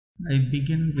I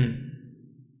begin with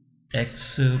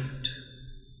excerpt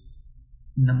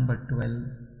number 12,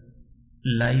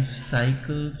 Life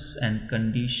Cycles and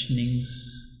Conditionings,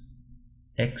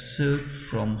 excerpt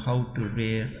from How to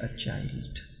Rear a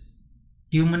Child.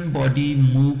 Human body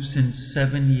moves in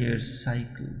 7-year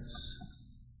cycles.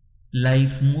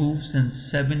 Life moves in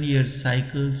 7-year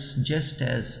cycles just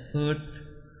as Earth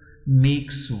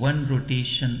makes one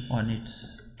rotation on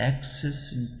its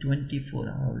axis in 24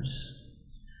 hours.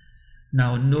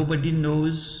 Now nobody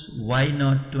knows why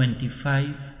not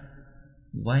 25,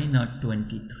 why not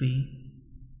 23.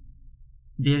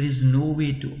 There is no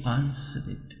way to answer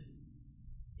it.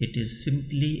 It is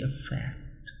simply a fact.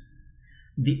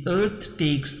 The earth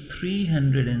takes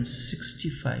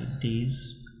 365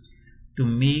 days to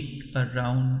make a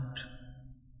round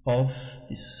of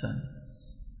the sun.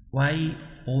 Why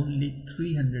only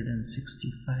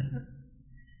 365?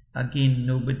 Again,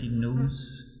 nobody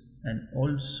knows. And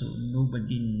also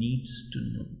nobody needs to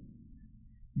know.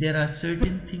 There are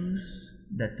certain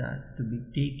things that are to be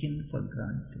taken for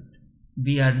granted.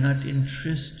 We are not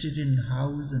interested in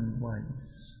hows and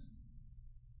whys.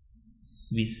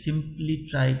 We simply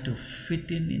try to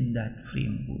fit in that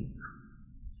framework.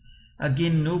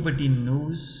 Again, nobody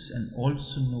knows and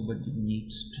also nobody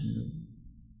needs to know.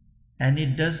 And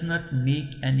it does not make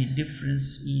any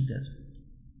difference either.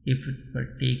 If it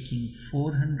were taking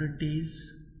 400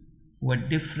 days, what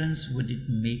difference would it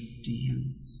make to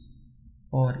you?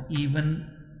 Or even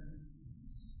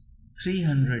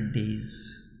 300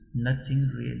 days,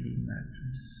 nothing really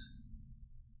matters.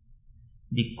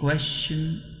 The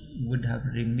question would have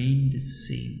remained the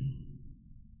same.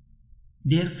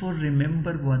 Therefore,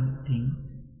 remember one thing,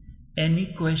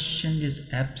 any question is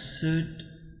absurd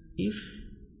if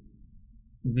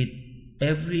with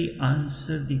every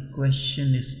answer the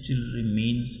question still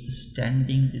remains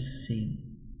standing the same.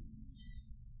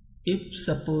 If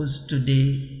suppose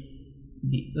today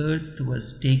the earth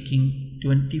was taking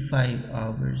 25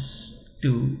 hours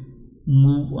to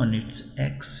move on its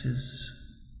axis,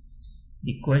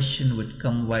 the question would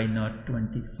come, why not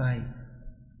 25?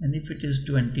 And if it is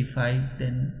 25,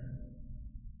 then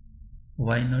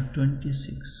why not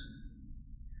 26?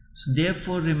 So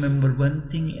therefore remember one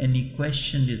thing, any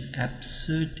question is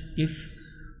absurd if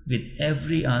with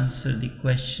every answer the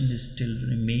question still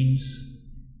remains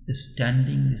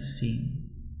standing the same.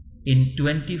 In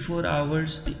 24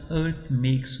 hours, the earth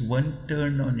makes one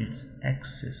turn on its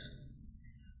axis.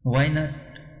 Why not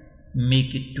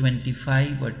make it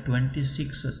 25 or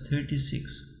 26 or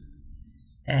 36?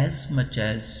 As much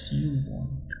as you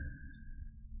want.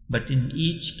 But in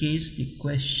each case, the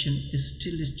question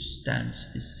still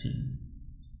stands the same.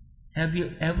 Have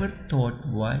you ever thought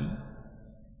why?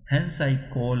 Hence I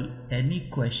call any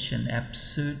question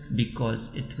absurd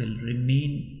because it will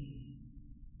remain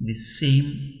the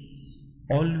same,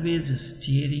 always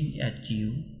staring at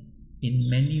you, in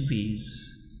many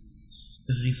ways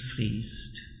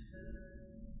rephrased.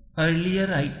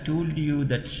 Earlier I told you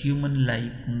that human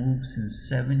life moves in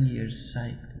 7-year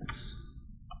cycles.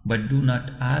 But do not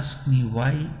ask me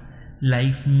why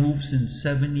life moves in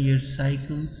 7-year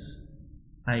cycles.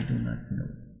 I do not know.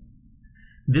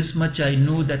 This much I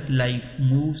know, that life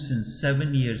moves in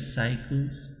 7-year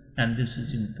cycles, and this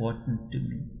is important to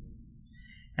me.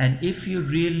 And if you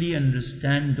really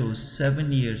understand those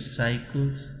 7-year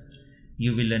cycles,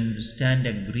 you will understand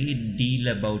a great deal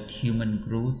about human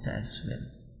growth as well.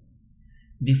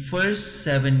 The first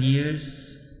 7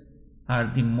 years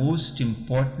are the most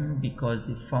important because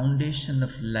the foundation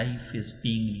of life is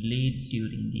being laid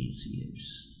during these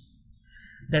years.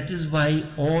 That is why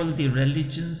all the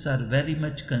religions are very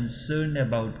much concerned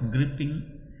about gripping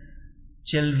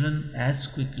children as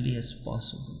quickly as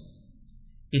possible.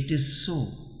 It is so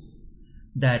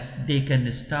that they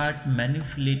can start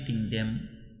manipulating them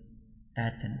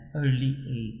at an early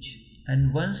age.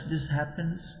 And once this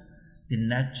happens, the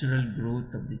natural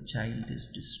growth of the child is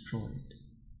destroyed.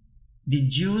 The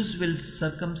Jews will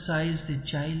circumcise the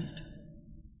child.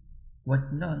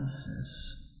 What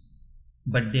nonsense!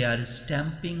 But they are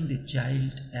stamping the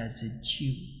child as a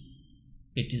Jew.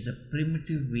 It is a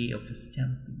primitive way of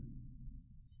stamping.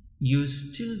 You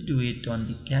still do it on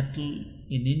the cattle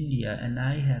in India, and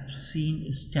I have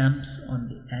seen stamps on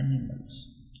the animals.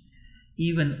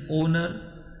 Even owner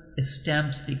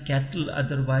stamps the cattle,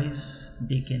 otherwise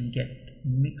they can get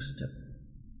mixed up.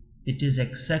 It is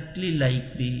exactly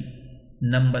like the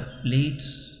number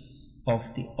plates of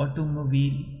the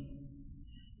automobile.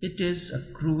 It is a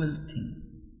cruel thing.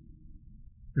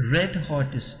 Red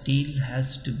hot steel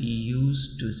has to be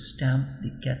used to stamp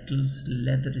the cattle's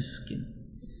leather skin.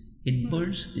 It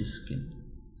burns the skin.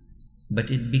 but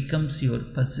it becomes your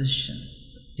possession.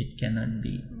 It cannot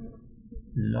be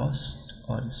lost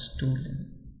or stolen.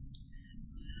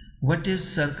 What is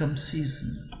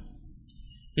circumcision?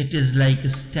 It is like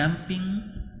stamping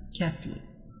cattle,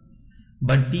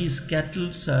 but these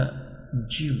cattle are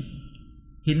Jew.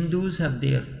 Hindus have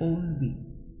their own way.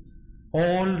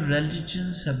 All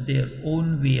religions have their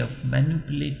own way of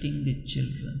manipulating the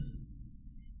children.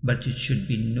 But it should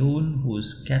be known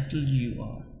whose cattle you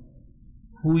are,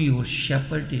 who your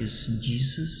shepherd is,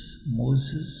 Jesus,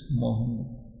 Moses, Mohammed.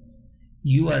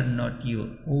 You are not your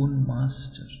own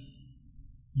master.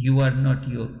 You are not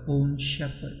your own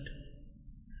shepherd.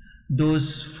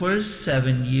 Those first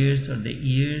 7 years are the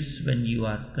years when you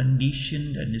are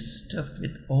conditioned and stuffed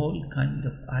with all kinds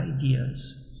of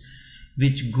ideas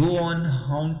which go on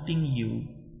haunting you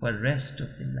for the rest of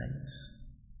the life.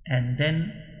 And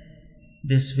then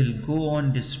this will go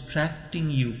on distracting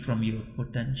you from your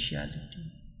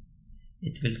potentiality.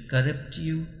 It will corrupt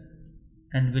you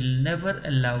and will never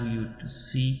allow you to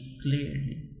see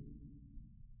clearly.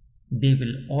 They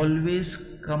will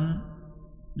always come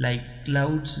like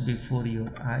clouds before your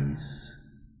eyes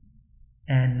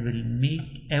and will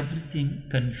make everything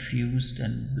confused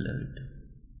and blurred.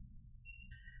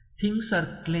 Things are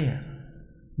clear,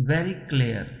 very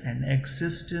clear, and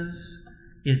existence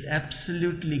is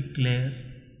absolutely clear,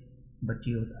 but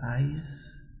your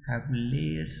eyes have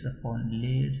layers upon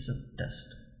layers of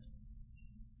dust,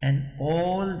 and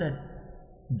all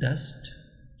that dust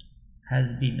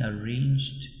has been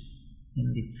arranged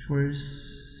in the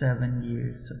first 7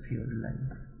 years of your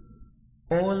life.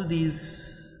 All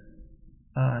these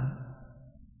are,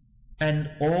 and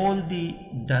all the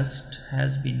dust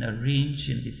has been arranged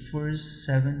in the first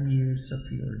 7 years of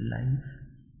your life,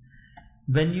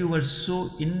 when you were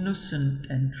so innocent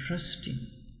and trusting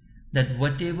that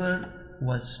whatever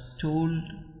was told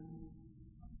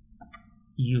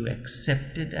you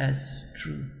accepted as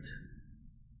truth,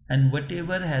 and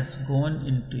whatever has gone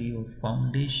into your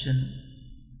foundation,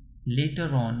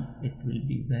 later on it will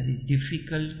be very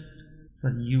difficult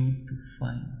for you to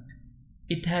find.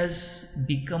 It has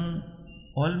become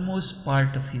almost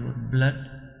part of your blood,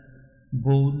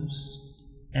 bones,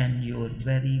 and your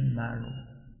very marrow.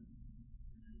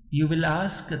 You will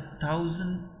ask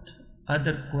 1,000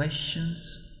 other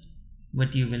questions,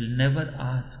 but you will never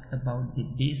ask about the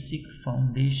basic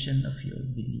foundation of your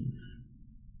belief.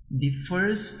 The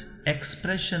first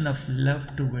expression of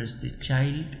love towards the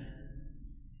child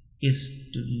is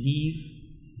to leave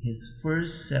his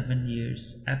first 7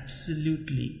 years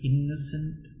absolutely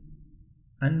innocent,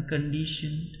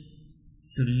 unconditioned,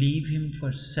 to leave him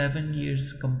for 7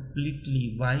 years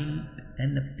completely wild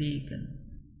and a pagan.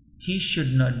 He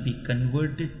should not be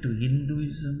converted to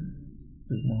Hinduism,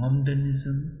 to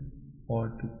Mohammedanism, or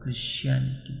to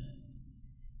Christianity.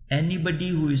 Anybody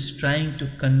who is trying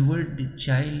to convert the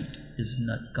child is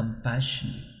not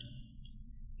compassionate.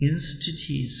 Instead,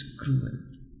 he is cruel.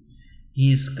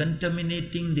 He is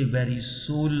contaminating the very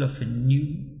soul of a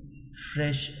new,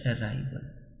 fresh arrival.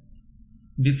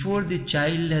 Before the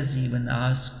child has even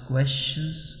asked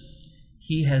questions,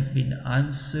 he has been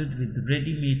answered with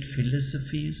ready-made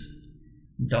philosophies,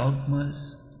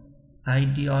 dogmas,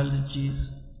 ideologies,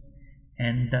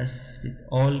 and thus with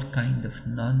all kind of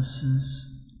nonsense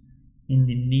in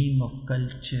the name of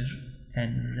culture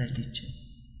and religion.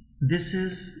 This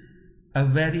is a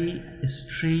very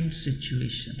strange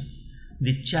situation.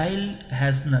 The child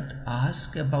has not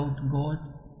asked about God,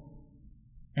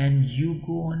 and you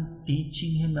go on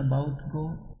teaching him about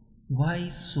God. Why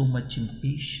so much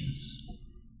impatience?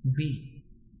 Wait,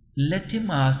 let him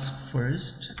ask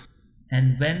first,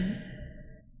 and when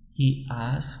he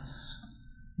asks,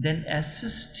 then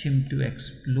assist him to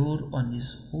explore on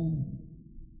his own.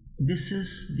 This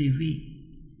is the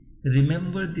way.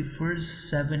 Remember, the first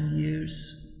 7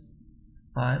 years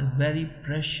are very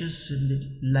precious in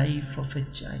the life of a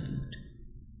child.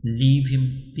 Leave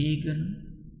him pagan,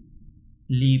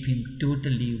 leave him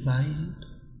totally wild.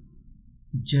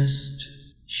 Just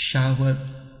shower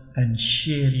and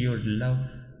share your love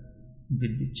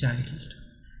with the child.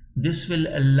 This will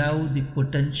allow the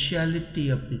potentiality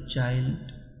of the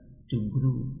child to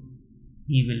grow.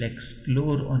 He will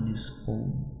explore on his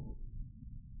own.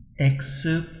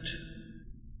 Excerpt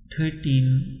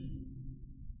 13.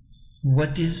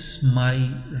 What is my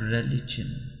religion?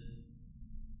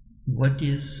 What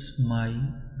is my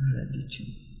religion?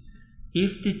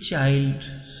 If the child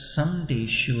someday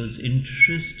shows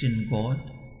interest in God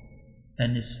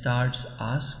and starts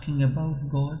asking about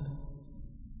God,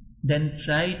 then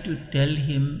try to tell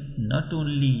him not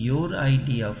only your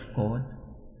idea of God,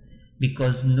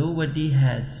 because nobody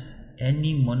has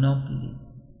any monopoly.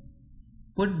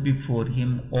 put before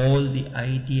him all the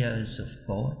ideas of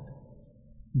God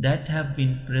that have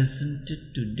been presented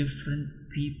to different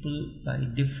people by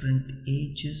different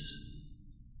ages,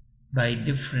 by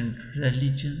different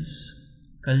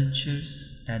religions,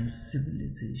 cultures, and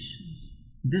civilizations.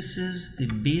 This is the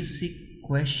basic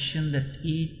question that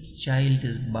each child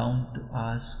is bound to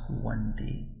ask one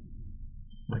day.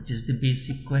 What is the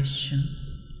basic question?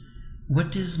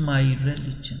 What is my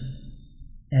religion?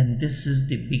 And this is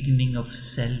the beginning of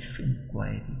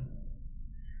self-inquiry.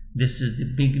 This is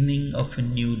the beginning of a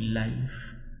new life,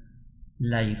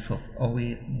 life of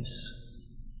awareness.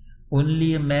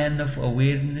 Only a man of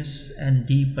awareness and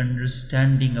deep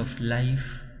understanding of life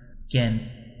can,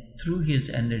 through his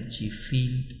energy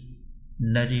field,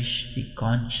 nourish the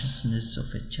consciousness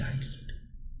of a child.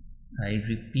 I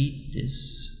repeat this.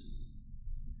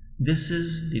 This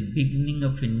is the beginning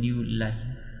of a new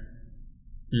life,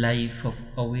 life of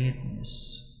awareness.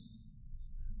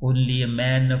 Only a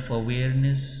man of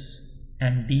awareness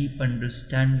and deep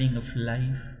understanding of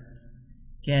life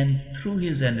can, through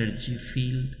his energy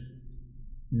field,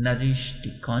 nourish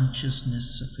the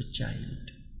consciousness of a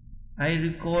child. I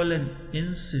recall an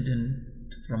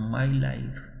incident from my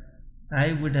life.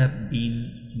 I would have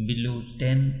been below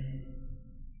 10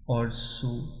 or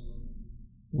so.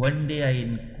 One day I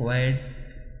inquired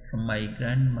from my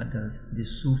grandmother, the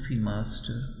Sufi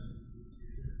master,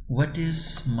 what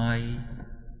is my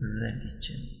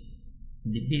religion?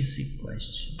 The basic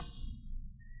question.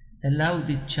 Allow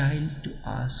the child to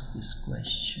ask this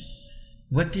question.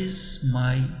 What is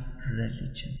my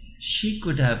religion? She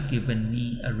could have given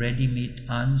me a ready-made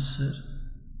answer.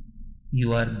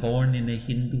 You are born in a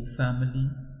Hindu family,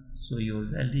 so your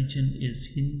religion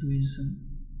is Hinduism.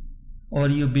 Or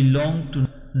you belong to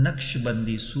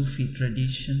Naqshbandi Sufi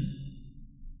tradition,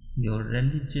 your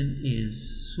religion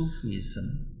is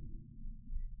Sufism.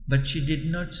 But she did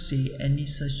not say any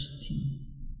such thing.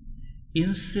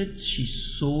 Instead, she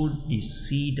sowed the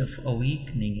seed of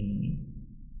awakening in me.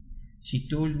 She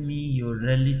told me, your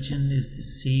religion is the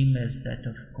same as that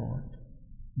of God.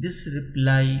 This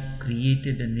reply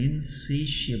created an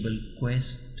insatiable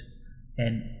quest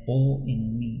and awe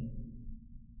in me.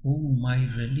 Oh, my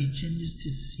religion is the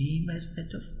same as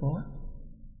that of God?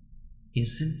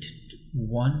 Isn't it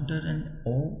wonder and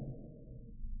awe?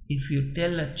 If you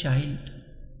tell a child,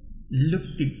 look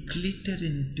the glitter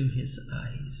into his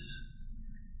eyes.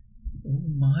 Oh,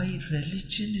 my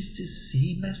religion is the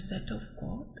same as that of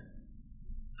God.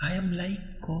 I am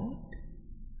like God.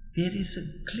 There is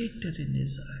a glitter in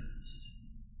his eyes.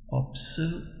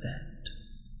 Observe that.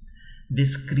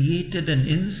 This created an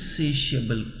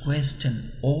insatiable quest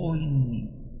and awe in me.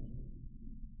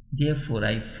 Therefore,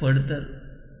 I further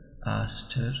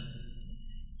asked her,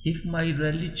 if my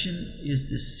religion is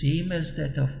the same as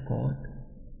that of God,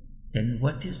 then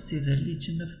what is the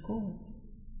religion of God?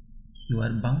 You are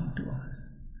bound to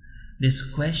ask.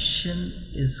 This question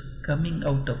is coming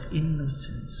out of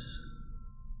innocence.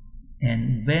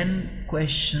 And when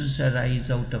questions arise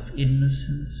out of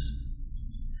innocence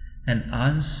and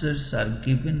answers are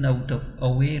given out of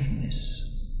awareness,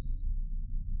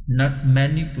 not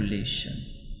manipulation,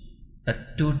 a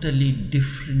totally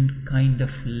different kind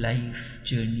of life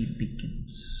journey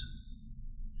begins.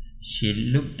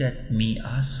 She looked at me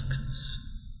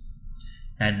askance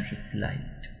and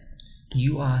replied,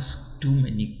 you ask too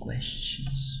many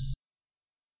questions.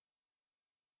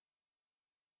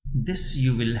 This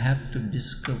you will have to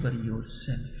discover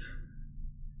yourself.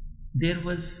 There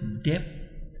was depth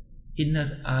in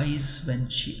her eyes when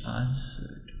she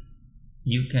answered.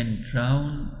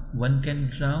 One can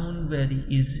drown very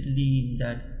easily in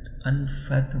that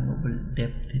unfathomable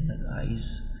depth in her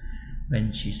eyes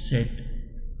when she said,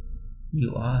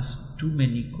 you ask too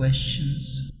many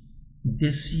questions.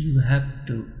 This you have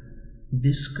to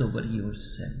discover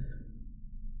yourself.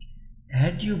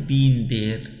 Had you been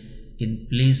there in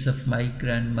place of my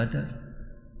grandmother,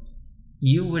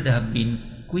 you would have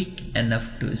been quick enough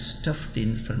to stuff the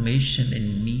information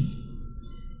in me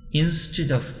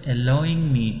instead of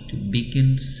allowing me to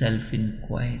begin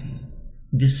self-inquiry.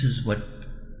 This is what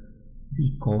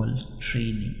we call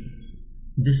training.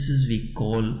 This is we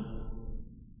call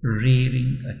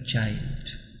rearing a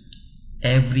child.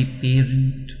 Every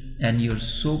parent and your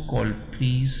so-called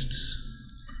priests,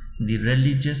 the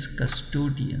religious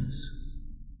custodians,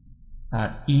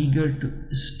 are eager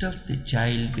to stuff the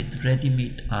child with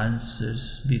ready-made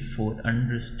answers before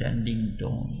understanding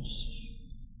dawns.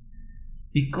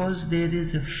 Because there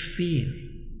is a fear.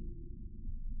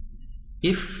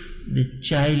 If the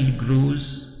child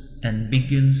grows and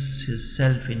begins his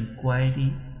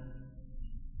self-inquiry,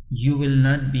 you will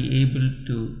not be able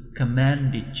to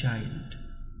command the child.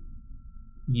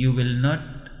 You will not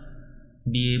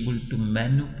be able to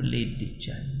manipulate the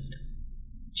child.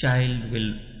 Child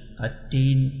will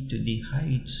attain to the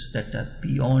heights that are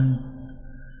beyond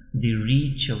the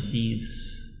reach of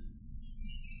these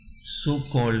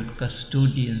so-called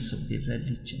custodians of the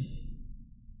religion.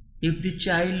 If the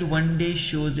child one day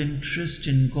shows interest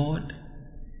in God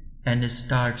and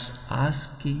starts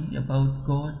asking about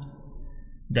God,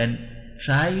 then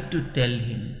try to tell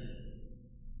him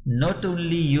not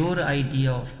only your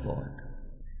idea of God,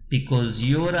 because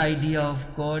your idea of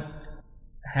God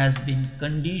has been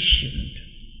conditioned.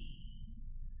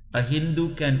 A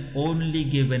Hindu can only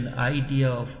give an idea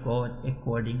of God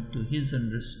according to his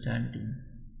understanding.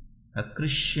 A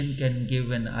Christian can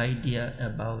give an idea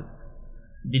about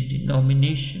the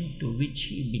denomination to which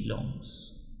he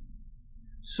belongs.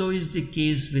 So is the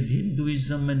case with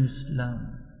Hinduism and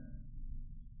Islam.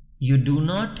 You do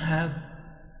not have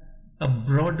a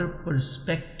broader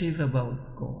perspective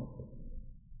about God.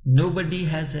 Nobody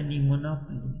has any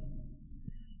monopoly.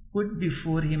 Put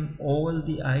before him all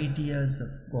the ideas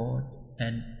of God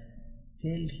and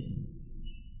tell him,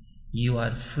 you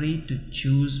are free to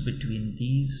choose between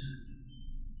these,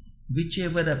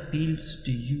 whichever appeals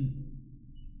to you,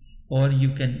 or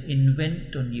you can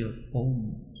invent on your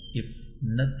own if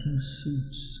nothing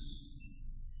suits.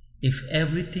 If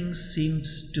everything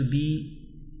seems to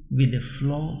be with a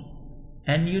flaw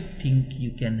and you think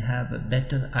you can have a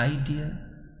better idea,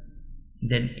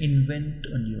 then invent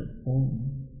on your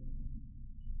own.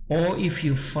 Or if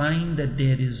you find that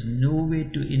there is no way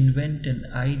to invent an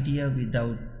idea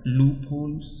without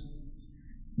loopholes,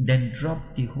 then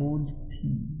drop the whole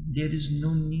thing. There is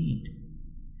no need.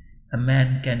 A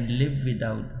man can live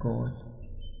without God.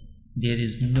 There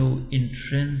is no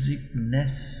intrinsic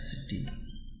necessity.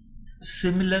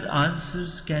 Similar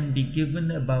answers can be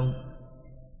given about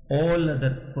all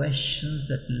other questions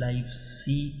that life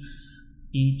seeks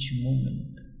each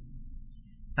moment.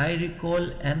 I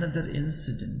recall another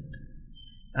incident.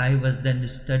 I was then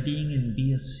studying in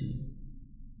BSc.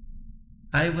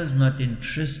 I was not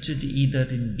interested either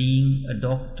in being a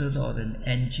doctor or an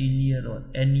engineer or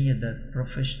any other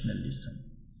professionalism.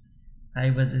 I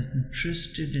was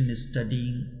interested in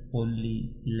studying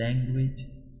only language,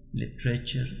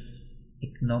 literature,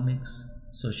 economics,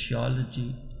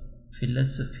 sociology,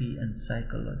 philosophy and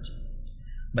psychology.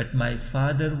 But my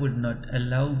father would not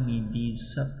allow me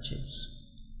these subjects.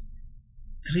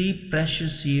 3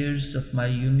 precious years of my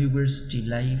university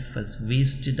life was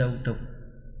wasted out of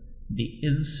the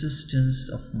insistence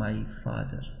of my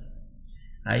father.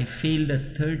 I failed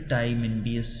a 3rd time in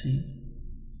BSc.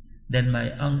 Then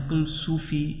my uncle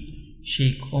Sufi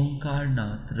Sheikh Omkar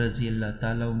Nath Raziallah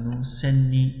Ta'ala sent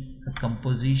me a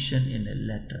composition in a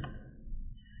letter.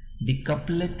 The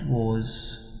couplet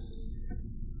was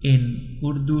in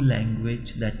Urdu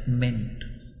language that meant,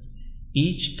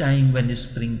 each time when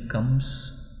spring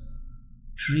comes,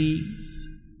 trees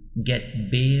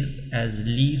get bare as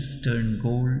leaves turn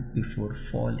gold before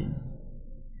falling.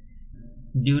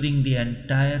 During the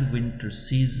entire winter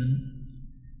season,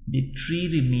 the tree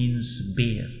remains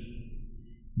bare.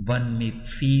 One may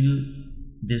feel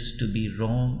this to be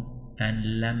wrong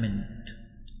and lament,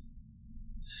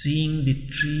 seeing the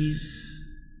trees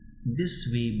this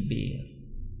way bare.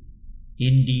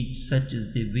 Indeed, such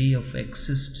is the way of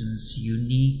existence,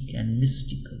 unique and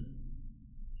mystical.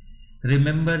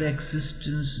 Remember,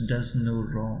 existence does no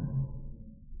wrong.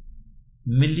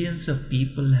 Millions of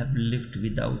people have lived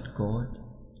without God.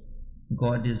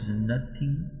 God is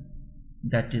nothing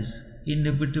that is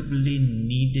inevitably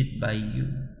needed by you.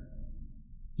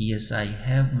 Yes, I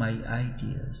have my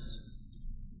ideas.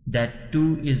 That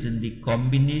too is in the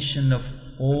combination of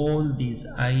all these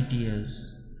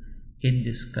ideas in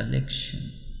this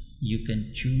collection. You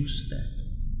can choose that.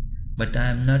 But I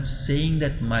am not saying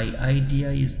that my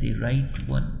idea is the right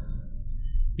one.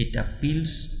 It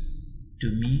appeals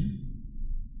to me.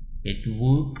 It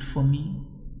worked for me.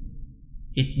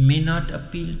 It may not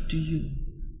appeal to you.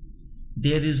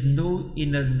 There is no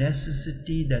inner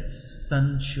necessity that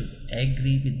son should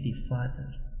agree with the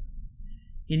father.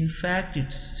 In fact,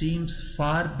 it seems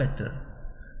far better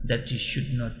that he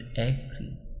should not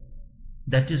agree.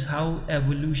 That is how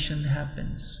evolution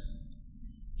happens.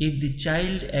 If the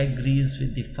child agrees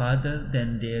with the father,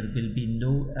 then there will be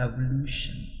no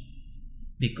evolution,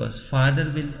 because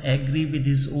father will agree with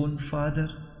his own father.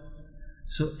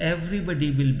 So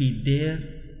everybody will be there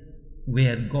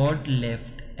where God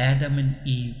left Adam and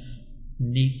Eve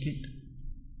naked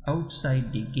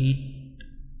outside the gate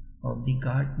of the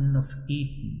Garden of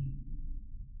Eden.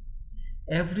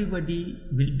 Everybody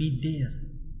will be there.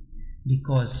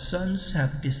 Because sons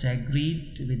have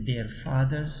disagreed with their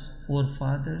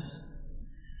forefathers,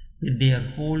 with their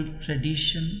whole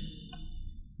tradition,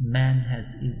 man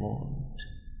has evolved.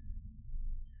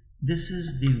 This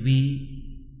is the way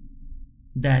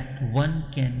that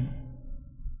one can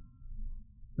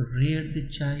rear the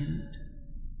child,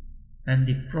 and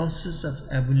the process of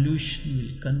evolution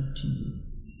will continue.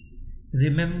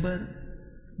 Remember,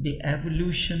 the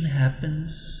evolution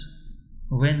happens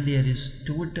when there is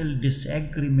total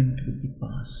disagreement with the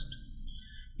past.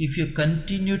 If you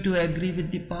continue to agree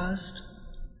with the past,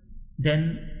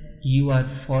 then you are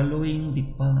following the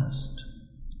past.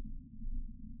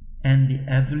 And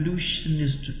the evolution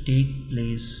is to take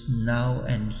place now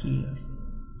and here.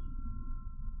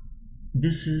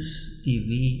 This is the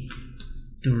way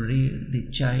to rear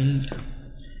the child.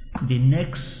 The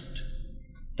next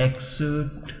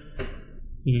excerpt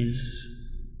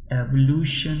is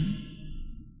evolution,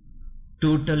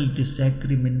 total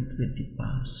disagreement with the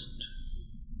past.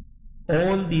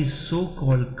 All these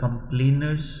so-called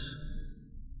complainers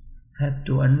have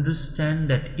to understand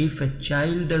that if a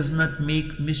child does not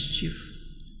make mischief,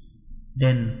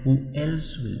 then who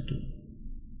else will do?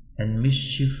 And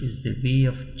mischief is the way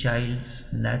of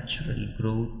child's natural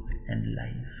growth and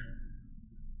life.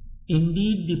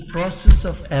 Indeed, the process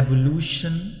of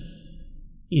evolution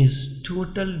is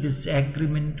total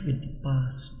disagreement with the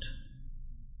past.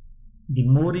 The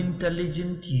more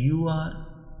intelligent you are,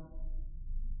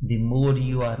 the more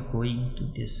you are going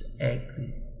to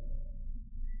disagree.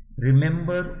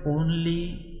 Remember,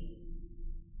 only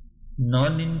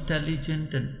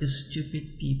non-intelligent and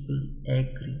stupid people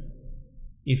agree.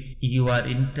 If you are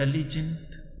intelligent,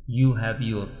 you have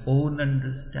your own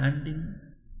understanding,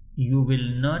 you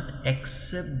will not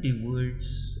accept the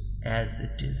words as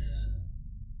it is.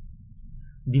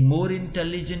 The more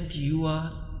intelligent you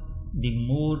are, the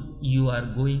more you are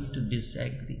going to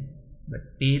disagree.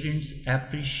 But parents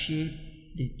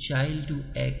appreciate the child who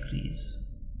agrees.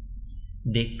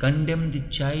 They condemn the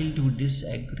child who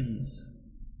disagrees.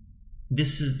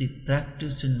 This is the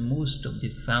practice in most of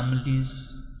the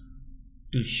families,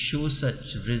 to show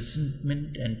such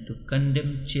resentment and to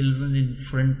condemn children in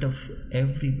front of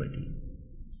everybody.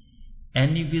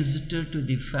 Any visitor to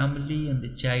the family and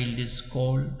the child is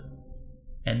called,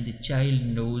 and the child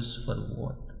knows for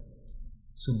what.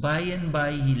 So by and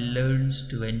by he learns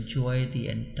to enjoy the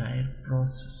entire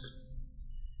process.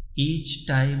 Each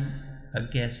time a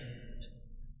guest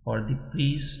or the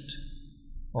priest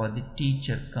or the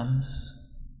teacher comes,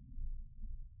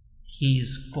 he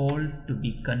is called to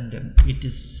be condemned. It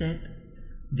is said,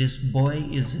 this boy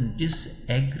is in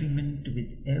disagreement with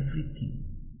everything.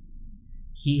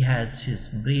 He has his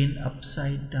brain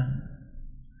upside down.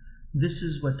 This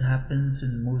is what happens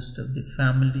in most of the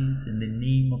families in the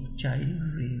name of child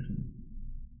rearing.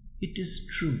 It is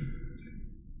true,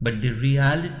 but the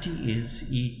reality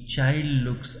is each child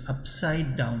looks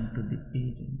upside down to the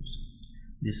parents,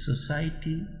 the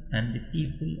society, and the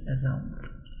people around.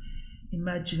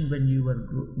 Imagine when you were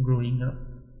growing up,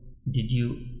 did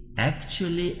you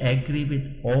actually agree with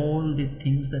all the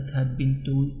things that had been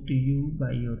told to you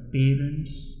by your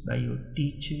parents, by your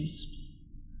teachers,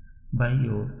 by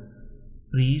your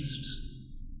priests?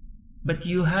 But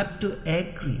you have to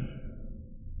agree,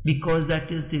 because that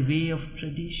is the way of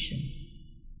tradition.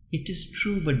 It is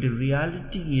true, but the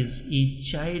reality is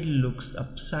each child looks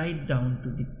upside down to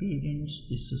the parents,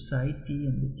 the society,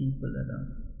 and the people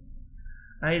around.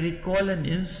 I recall an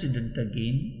incident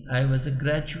again. I was a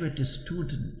graduate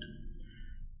student,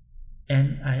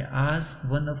 and I asked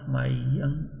one of my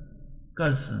young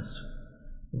cousins,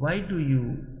 why do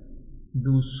you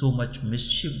do so much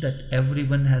mischief that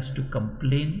everyone has to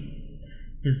complain?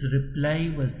 His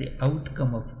reply was the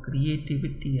outcome of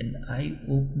creativity and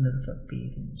eye-opener for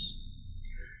parents.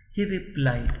 He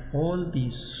replied, all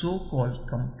these so-called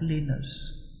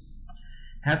complainers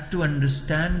have to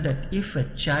understand that if a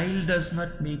child does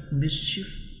not make mischief,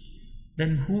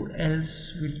 then who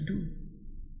else will do?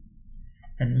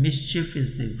 And mischief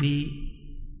is the way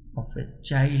of a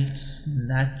child's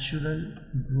natural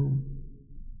growth.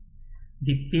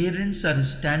 The parents are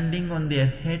standing on their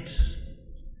heads,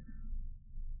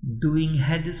 doing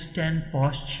headstand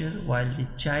posture, while the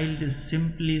child is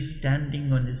simply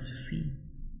standing on his feet.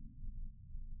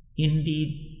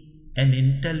 Indeed, an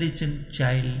intelligent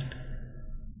child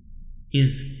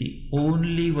is the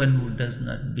only one who does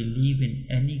not believe in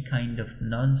any kind of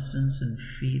nonsense and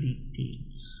fairy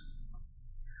tales.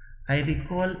 I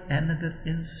recall another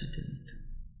incident.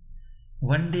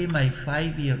 One day my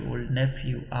 5-year-old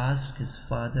nephew asked his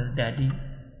father, Daddy,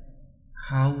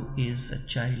 how is a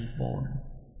child born?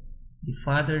 The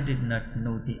father did not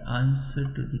know the answer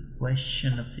to the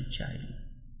question of the child,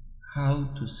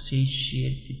 how to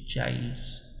satiate the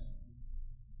child's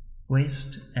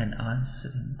quest and answer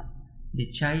him.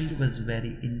 The child was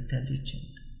very intelligent.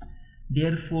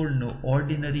 Therefore, no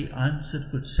ordinary answer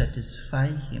could satisfy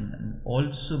him, and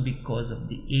also because of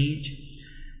the age,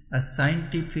 a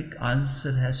scientific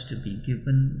answer has to be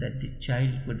given that the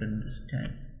child would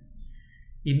understand.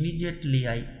 Immediately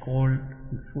I called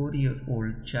the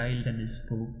 4-year-old child and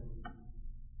spoke.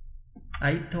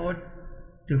 I thought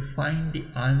to find the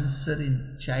answer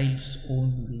in child's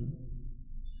own way.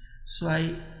 So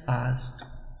I asked,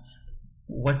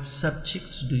 "What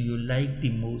subjects do you like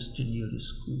the most in your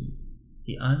school?"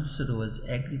 The answer was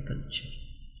agriculture.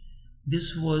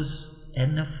 This was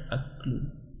enough a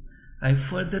clue. I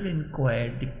further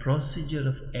inquired the procedure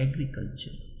of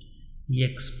agriculture. He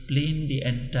explained the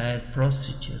entire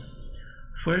procedure.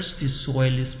 First, the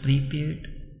soil is prepared,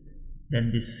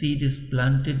 then the seed is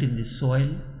planted in the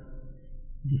soil,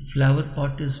 the flower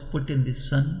pot is put in the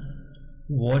sun,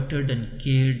 watered and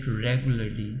cared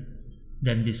regularly,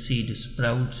 then the seed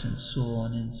sprouts, and so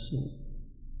on and so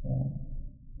on.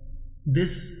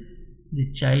 This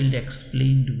the child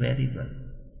explained very well.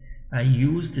 I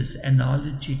used this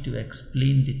analogy to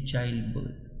explain the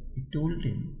childbirth. I told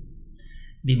him,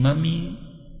 the mummy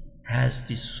has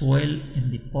the soil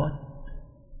in the pot,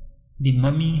 the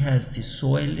mummy has the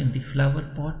soil in the flower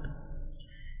pot,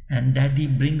 and daddy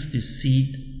brings the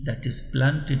seed that is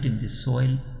planted in the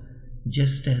soil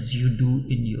just as you do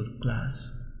in your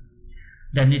class.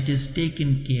 Then it is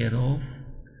taken care of,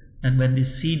 and when the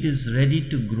seed is ready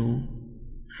to grow,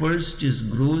 first it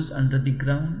grows under the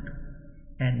ground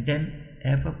and then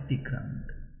above the ground.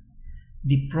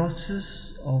 The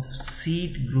process of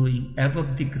seed growing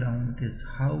above the ground is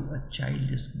how a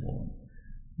child is born.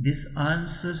 This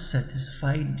answer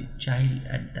satisfied the child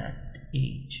at that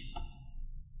age.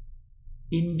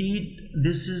 Indeed,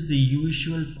 this is the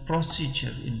usual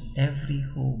procedure in every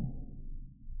home.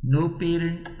 No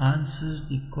parent answers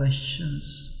the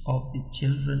questions of the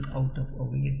children out of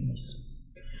awareness.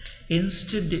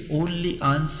 Instead, they only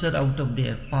answer out of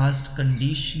their past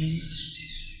conditionings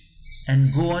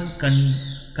and go on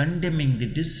condemning the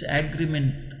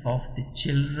disagreement of the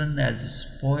children as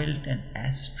spoiled and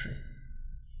astray.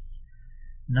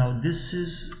 Now, this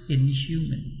is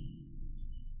inhuman.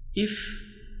 If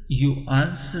you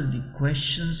answer the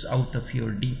questions out of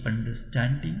your deep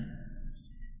understanding,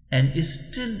 and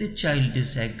still the child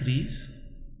disagrees,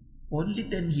 only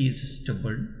then he is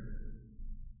stubborn.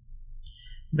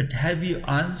 But have you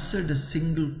answered a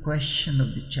single question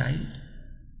of the child?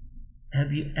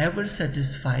 Have you ever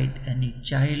satisfied any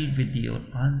child with your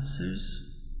answers?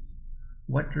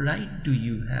 What right do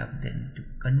you have then to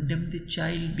condemn the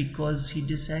child because he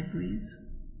disagrees?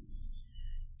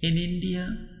 In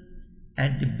India,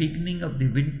 at the beginning of the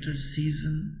winter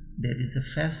season, there is a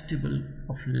festival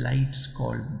of lights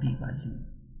called Diwali,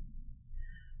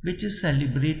 which is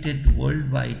celebrated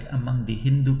worldwide among the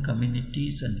Hindu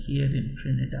communities and here in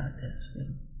Trinidad as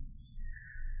well.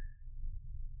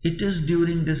 It is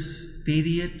during this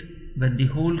period when the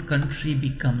whole country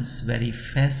becomes very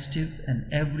festive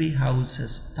and every house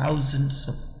has thousands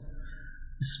of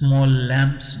small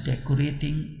lamps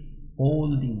decorating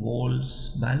all the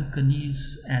walls,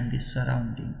 balconies and the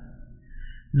surrounding.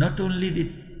 Not only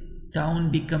the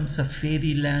town becomes a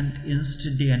fairyland,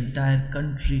 instead the entire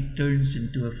country turns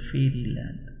into a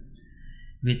fairyland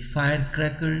with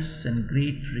firecrackers and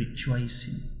great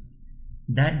rejoicing.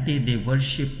 That day they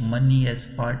worship money as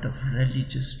part of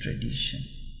religious tradition.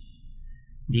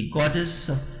 The goddess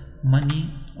of money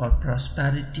or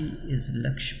prosperity is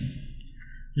Lakshmi.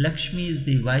 Lakshmi is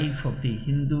the wife of the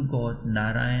Hindu god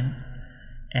Narayan,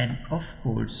 and of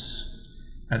course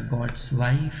a god's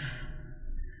wife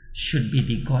should be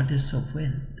the goddess of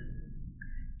wealth.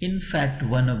 In fact,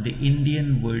 one of the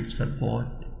Indian words for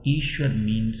God, Ishwar,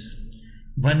 means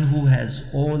one who has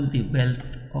all the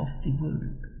wealth of the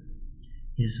world.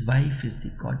 His wife is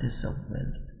the goddess of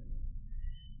wealth.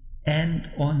 And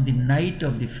on the night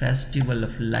of the festival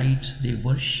of lights, they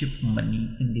worship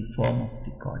money in the form of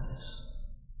the goddess.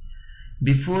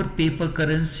 Before paper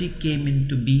currency came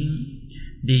into being,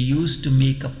 they used to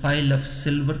make a pile of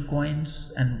silver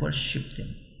coins and worship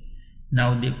them.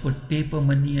 Now they put paper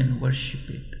money and worship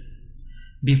it.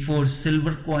 Before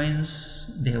silver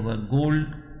coins, there were gold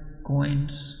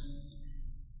coins.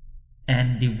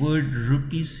 And the word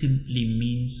rupee simply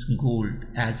means gold,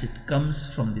 as it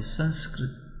comes from the Sanskrit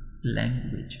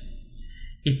language.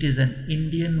 It is an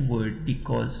Indian word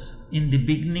because in the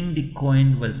beginning the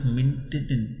coin was minted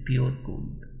in pure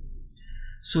gold.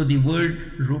 So the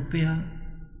word rupiah,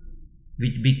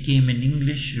 which became an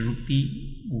English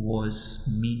rupee, was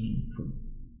meaningful.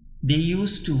 They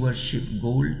used to worship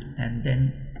gold, and then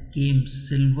came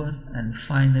silver, and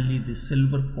finally the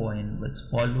silver coin was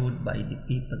followed by the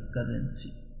paper currency.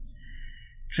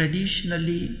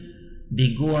 Traditionally,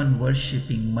 they go on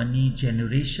worshipping money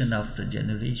generation after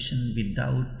generation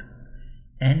without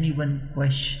anyone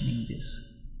questioning this.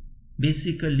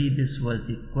 Basically, this was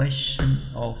the question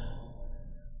of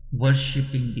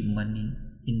worshipping the money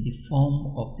in the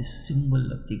form of the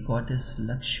symbol of the goddess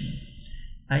Lakshmi.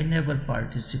 I never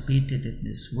participated in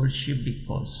this worship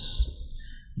because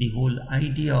the whole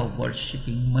idea of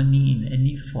worshipping money in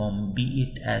any form, be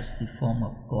it as the form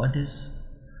of goddess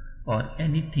or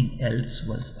anything else,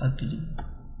 was ugly.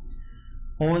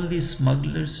 All the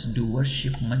smugglers do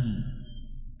worship money.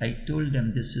 I told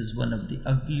them this is one of the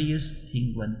ugliest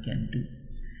thing one can do.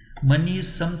 Money is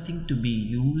something to be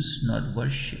used, not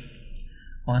worshipped.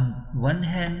 On one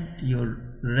hand, your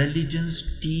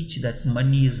religions teach that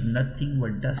money is nothing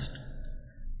but dust,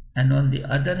 and on the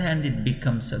other hand, it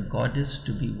becomes a goddess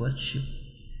to be worshipped,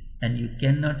 and you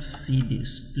cannot see the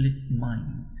split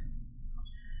mind.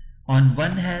 On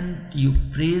one hand, you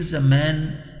praise a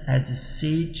man as a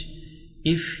sage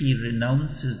if he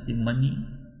renounces the money.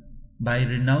 By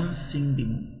renouncing the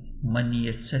money,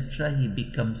 etc., he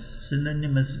becomes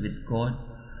synonymous with God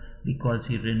because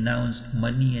he renounced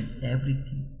money and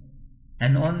everything.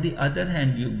 And on the other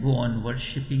hand, you go on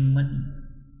worshipping money.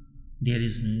 There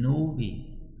is no way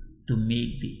to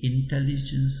make the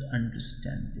intelligence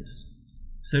understand this.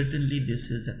 Certainly, this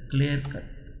is a clear-cut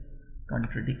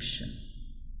contradiction.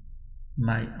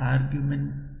 My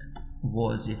argument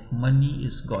was, if money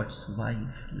is God's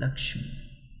wife, Lakshmi,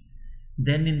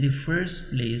 then in the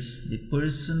first place, the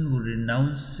person who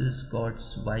renounces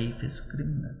God's wife is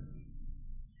criminal.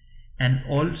 And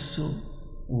also,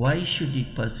 why should he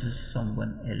possess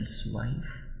someone else's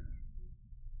wife?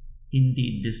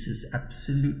 Indeed, this is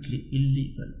absolutely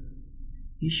illegal.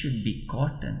 He should be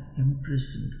caught and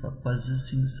imprisoned for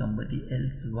possessing somebody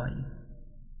else's wife.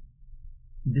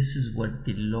 This is what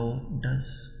the law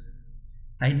does.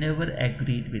 I never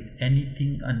agreed with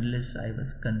anything unless I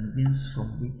was convinced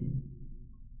from within.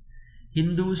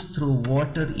 Hindus throw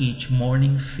water each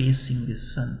morning facing the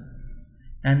sun,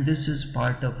 and this is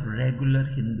part of regular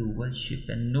Hindu worship,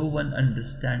 and no one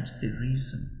understands the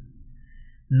reason.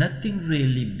 Nothing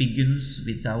really begins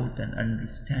without an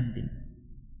understanding,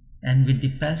 and with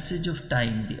the passage of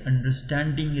time, the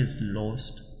understanding is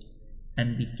lost,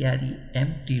 and we carry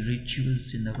empty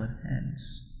rituals in our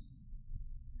hands.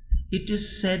 It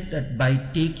is said that by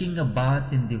taking a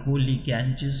bath in the holy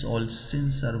Ganges, all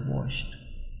sins are washed.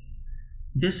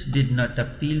 This did not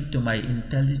appeal to my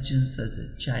intelligence as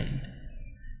a child.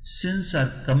 Sins are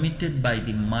committed by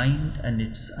the mind and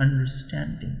its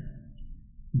understanding.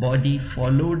 Body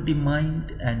followed the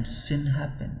mind and sin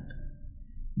happened.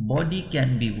 Body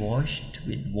can be washed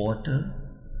with water,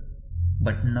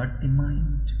 but not the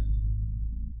mind.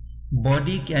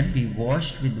 Body can be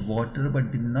washed with water,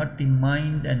 but not the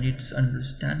mind and its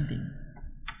understanding.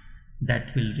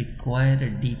 That will require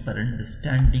a deeper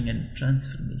understanding and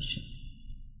transformation.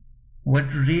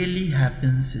 What really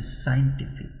happens is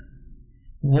scientific.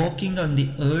 Walking on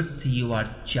the earth, you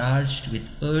are charged with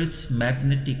earth's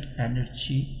magnetic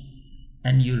energy,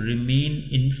 and you remain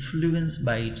influenced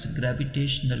by its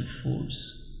gravitational force.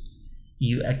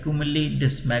 You accumulate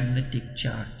this magnetic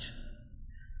charge.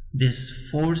 This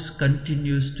force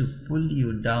continues to pull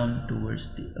you down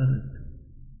towards the earth,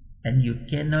 and you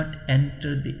cannot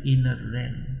enter the inner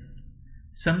realm.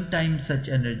 Sometimes such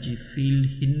energy field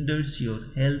hinders your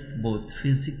health, both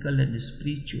physical and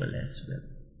spiritual as well.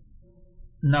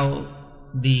 Now,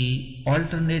 the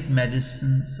alternate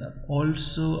medicines are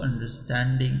also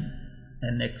understanding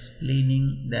and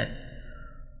explaining that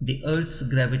the earth's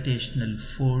gravitational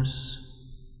force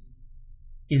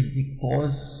is the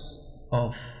cause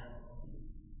of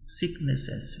sickness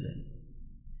as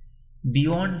well.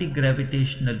 Beyond the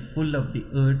gravitational pull of the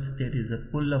earth, there is a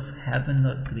pull of heaven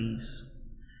or grace.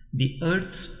 The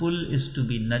earth's pull is to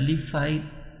be nullified,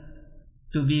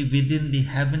 to be within the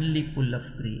heavenly pull of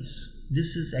grace.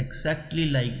 This is exactly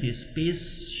like the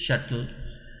space shuttle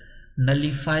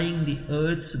nullifying the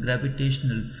earth's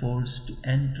gravitational force to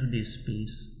enter the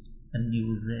space, a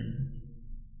new realm.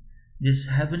 This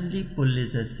heavenly pull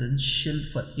is essential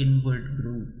for inward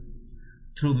growth.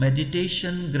 Through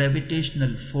meditation,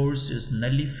 gravitational force is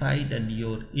nullified and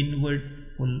your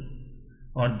inward pull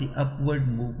or the upward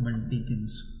movement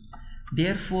begins.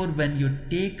 Therefore, when you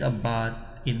take a bath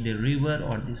in the river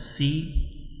or the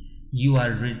sea, you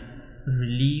are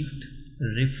relieved,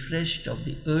 refreshed of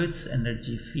the earth's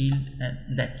energy field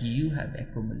and that you have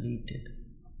accumulated.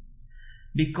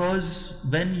 Because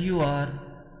when you are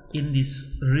in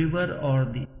this river or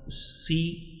the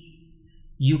sea,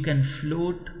 you can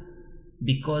float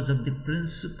because of the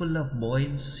principle of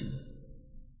buoyancy.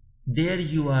 There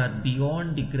you are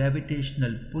beyond the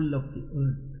gravitational pull of the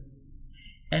earth.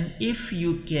 And if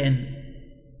you can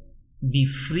be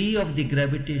free of the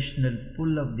gravitational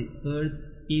pull of the earth,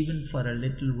 even for a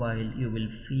little while, you will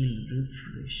feel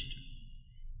refreshed.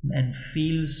 Man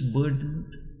feels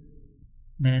burdened.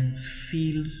 Man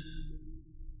feels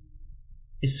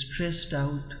stressed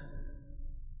out,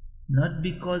 not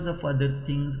because of other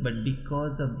things, but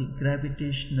because of the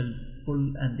gravitational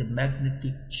pull and the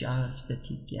magnetic charge that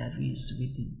he carries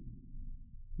within.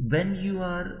 When you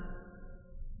are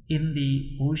in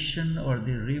the ocean or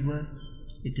the river,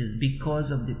 it is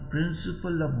because of the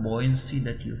principle of buoyancy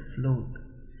that you float.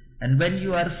 And when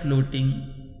you are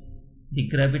floating, the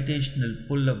gravitational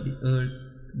pull of the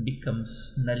earth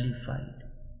becomes nullified.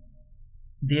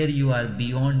 There you are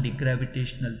beyond the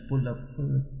gravitational pull of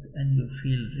earth and you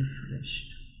feel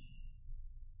refreshed.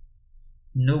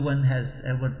 No one has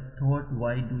ever thought,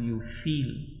 why do you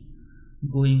feel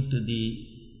going to the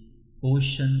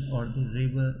ocean or the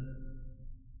river?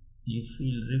 You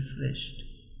feel refreshed.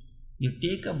 You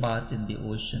take a bath in the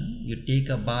ocean, you take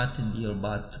a bath in your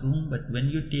bathroom, but when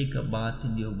you take a bath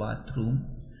in your bathroom,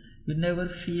 you never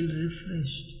feel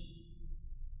refreshed.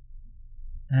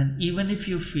 And even if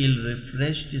you feel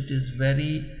refreshed, it is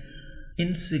very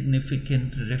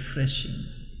insignificant refreshing.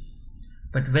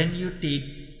 But when you take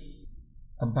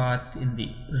a bath in the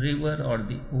river or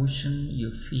the ocean,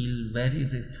 you feel very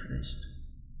refreshed.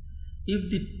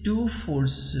 If the two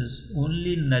forces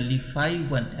only nullify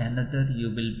one another, you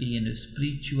will be in a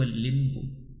spiritual limbo.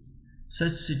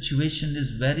 Such situation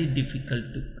is very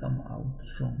difficult to come out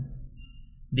from.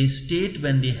 The state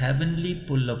when the heavenly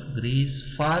pull of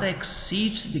grace far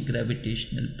exceeds the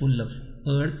gravitational pull of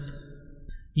earth,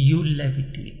 you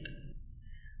levitate.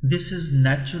 This is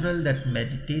natural that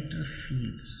meditator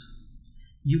feels.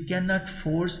 You cannot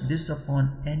force this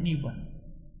upon anyone.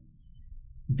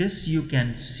 This you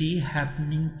can see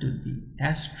happening to the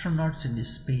astronauts in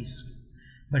space,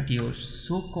 but your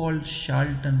so-called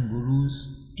charlatan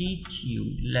gurus teach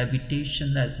you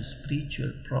levitation as a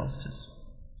spiritual process.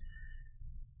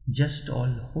 Just all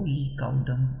holy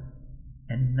cowdom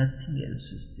and nothing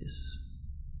else is this.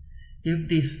 If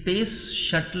the space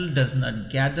shuttle does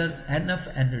not gather enough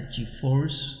energy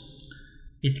force,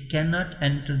 it cannot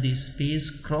enter the space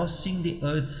crossing the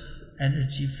earth's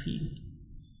energy field.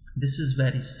 This is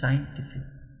very scientific.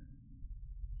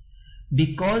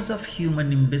 Because of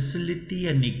human imbecility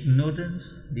and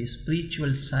ignorance, the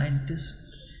spiritual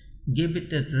scientists give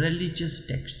it a religious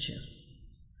texture.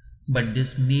 But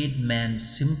this made man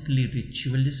simply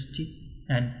ritualistic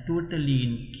and totally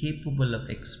incapable of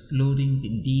exploring the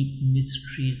deep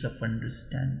mysteries of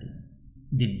understanding,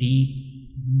 the deep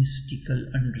mystical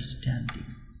understanding.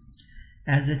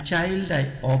 As a child,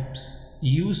 I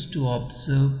used to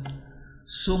observe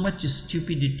so much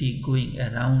stupidity going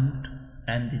around,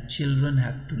 and the children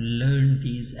have to learn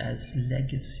these as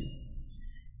legacy.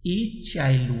 Each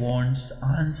child wants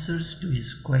answers to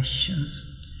his questions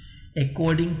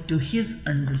according to his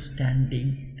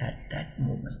understanding at that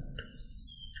moment.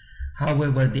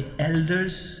 However, the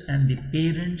elders and the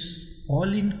parents,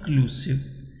 all inclusive,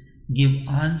 give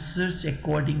answers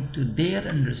according to their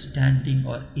understanding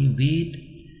or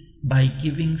evade by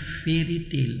giving fairy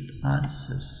tale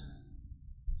answers.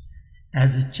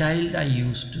 As a child, I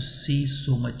used to see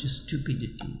so much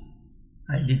stupidity.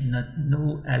 I did not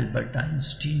know Albert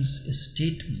Einstein's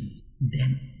statement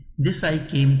then. This I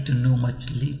came to know much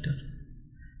later.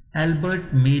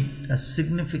 Albert made a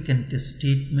significant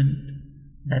statement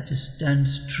that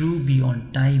stands true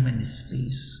beyond time and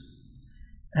space.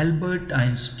 Albert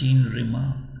Einstein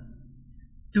remarked,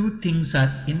 "Two things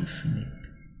are infinite,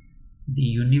 the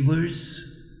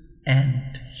universe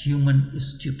and human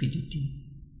stupidity.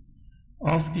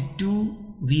 Of the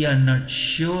two, we are not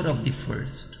sure of the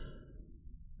first,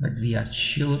 but we are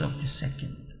sure of the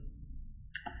second."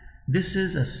 This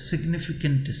is a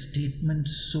significant statement,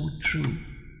 so true.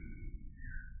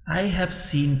 I have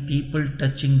seen people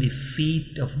touching the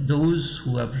feet of those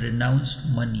who have renounced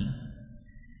money,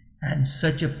 and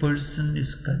such a person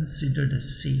is considered a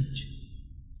sage.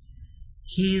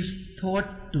 He is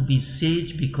thought to be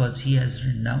sage because he has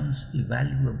renounced the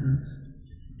valuables.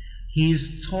 He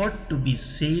is thought to be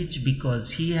sage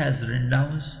because he has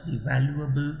renounced the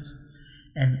valuables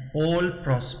and all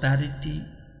prosperity,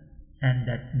 and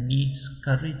that needs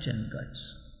courage and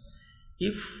guts.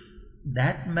 If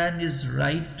that man is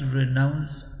right to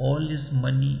renounce all his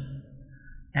money,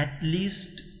 at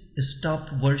least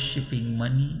stop worshipping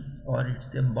money or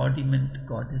its embodiment,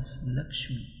 goddess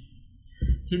Lakshmi.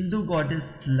 Hindu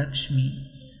goddess Lakshmi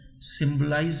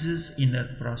symbolizes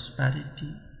inner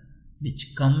prosperity,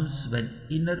 which comes when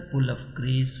inner pull of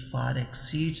grace far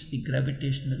exceeds the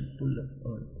gravitational pull of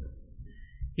earth.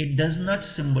 It does not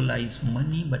symbolize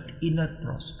money but inner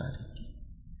prosperity.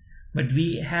 But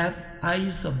we have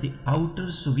eyes of the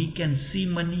outer, so we can see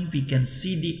money, we can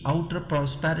see the outer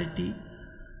prosperity,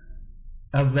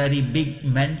 a very big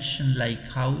mansion-like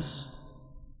house,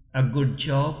 a good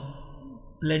job,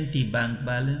 plenty bank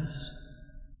balance,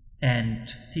 and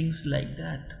things like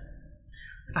that.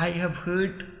 I have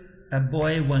heard a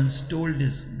boy once told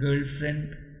his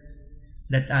girlfriend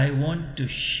that I want to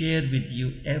share with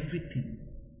you everything.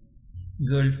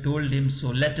 Girl told him, so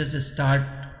let us start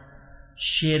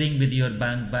sharing with your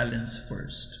bank balance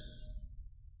first.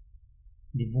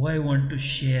 The boy wanted to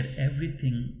share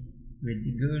everything with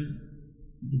the girl.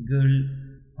 The girl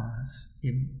asked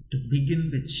him to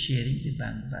begin with sharing the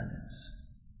bank balance.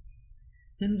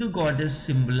 Hindu goddess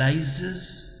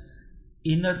symbolizes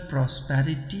inner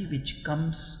prosperity, which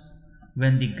comes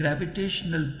when the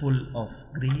gravitational pull of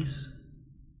grace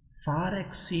far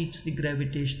exceeds the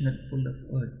gravitational pull of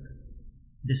earth.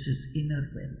 This is inner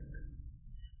wealth.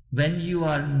 When you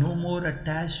are no more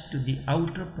attached to the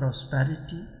outer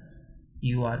prosperity,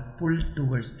 you are pulled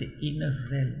towards the inner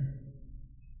realm.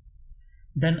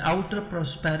 Then outer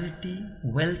prosperity,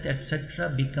 wealth, etc.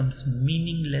 becomes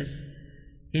meaningless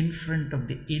in front of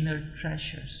the inner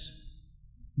treasures.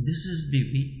 This is the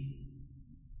way.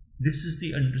 This is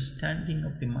the understanding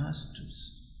of the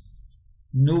masters.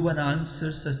 No one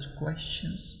answers such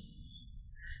questions,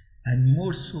 and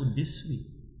more so this way.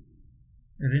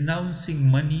 Renouncing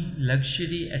money,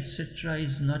 luxury, etc.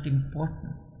 is not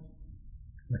important.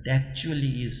 What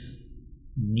actually is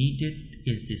needed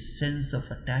is the sense of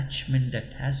attachment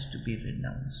that has to be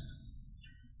renounced.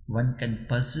 One can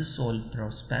possess all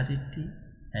prosperity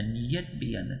and yet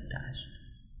be unattached.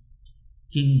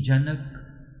 King Janak,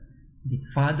 the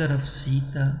father of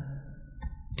Sita,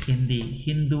 in the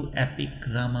Hindu epic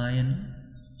Ramayana,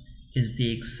 is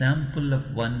the example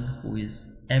of one who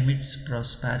is amidst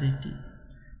prosperity,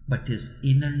 but his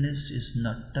innerness is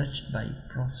not touched by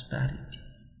prosperity.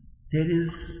 There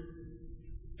is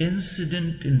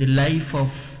incident in the life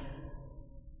of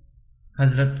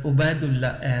Hazrat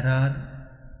Ubaidullah Ahrar.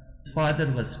 His father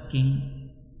was king.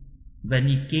 When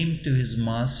he came to his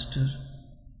master,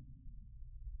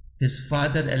 his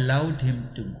father allowed him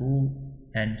to go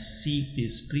and seek the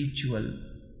spiritual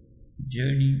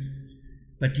journey.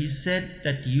 But he said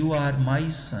that you are my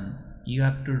son. You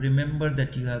have to remember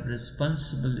that you have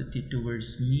responsibility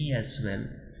towards me as well.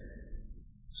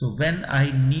 So when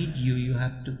I need you, you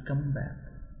have to come back.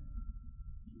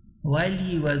 While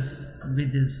he was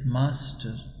with his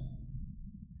master,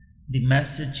 the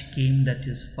message came that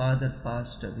his father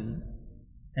passed away,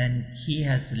 and he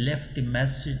has left a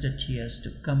message that he has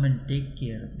to come and take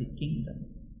care of the kingdom.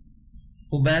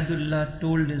 Ubaidullah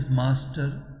told his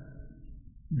master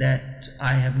that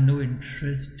I have no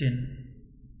interest in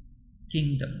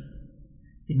kingdom.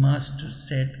 The master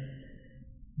said,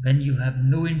 when you have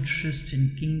no interest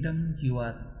in kingdom, you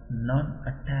are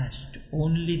non-attached.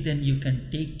 Only then you can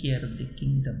take care of the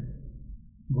kingdom.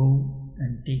 Go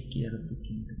and take care of the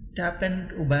kingdom. It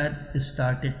happened, Ubaid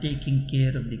started taking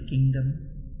care of the kingdom.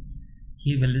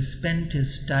 He will spend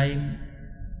his time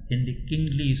in the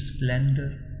kingly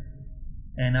splendor,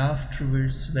 and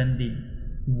afterwards, when the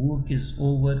work is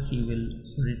over, he will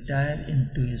retire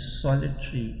into his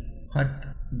solitary hut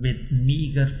with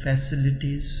meager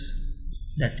facilities.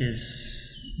 That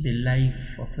is the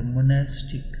life of a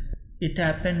monastic. It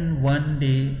happened one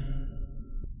day,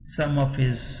 some of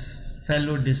his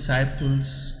fellow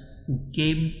disciples who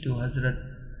came to Hazrat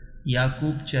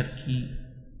Yaqub Charki,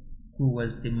 who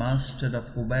was the master of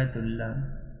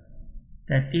Ubaidullah,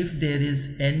 that if there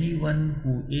is anyone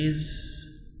who is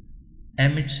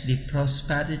amidst the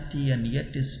prosperity and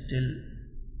yet still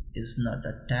is not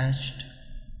attached.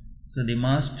 So the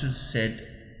master said,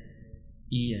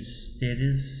 yes, there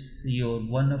is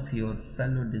one of your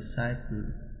fellow disciple,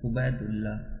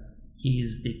 Ubaidullah. He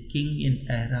is the king in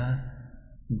Ahrar.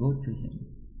 Go to him.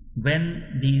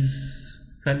 When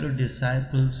these fellow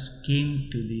disciples came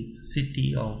to the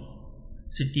city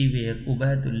where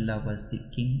Ubaidullah was the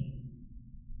king,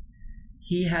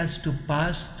 he has to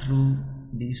pass through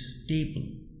the stable,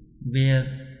 where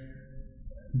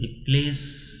the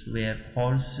place where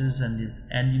horses and his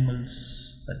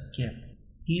animals were kept.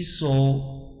 He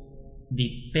saw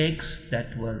the pegs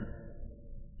that were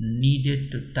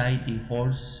needed to tie the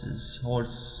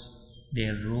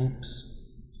their ropes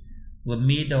were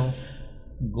made of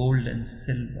gold and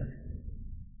silver.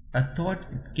 A thought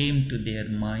it came to their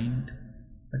mind,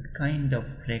 what kind of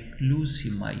recluse he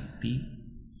might be,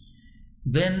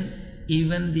 when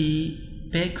even the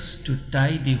pegs to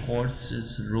tie the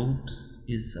horses' ropes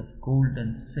is of gold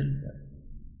and silver.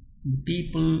 The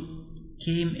people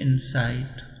came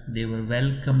inside, they were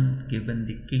welcomed, given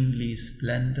the kingly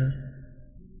splendor.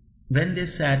 When they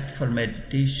sat for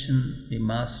meditation, the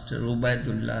Master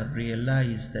Ubaidullah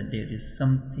realized that there is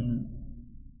something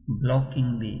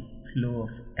blocking the flow of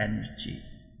energy.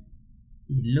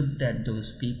 He looked at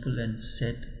those people and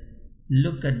said,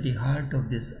 "Look at the heart of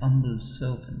this humble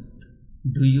servant.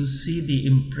 Do you see the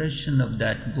impression of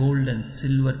that gold and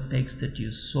silver pegs that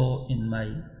you saw in my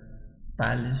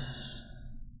palace?"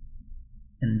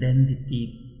 And then the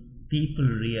people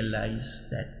realized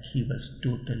that he was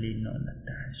totally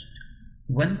non-attached.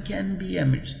 One can be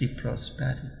amidst the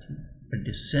prosperity, but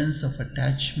the sense of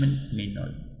attachment may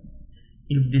not.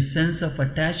 If the sense of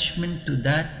attachment to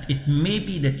that, it may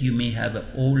be that you may have an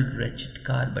old wretched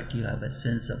car, but you have a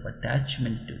sense of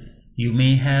attachment to it. You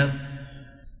may have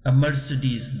a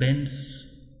Mercedes-Benz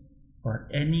or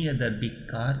any other big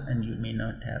car, and you may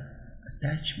not have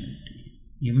attachment to it.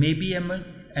 You may be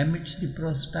amidst the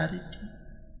prosperity,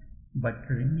 but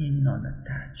remain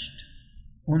non-attached.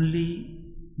 Only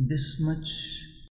this much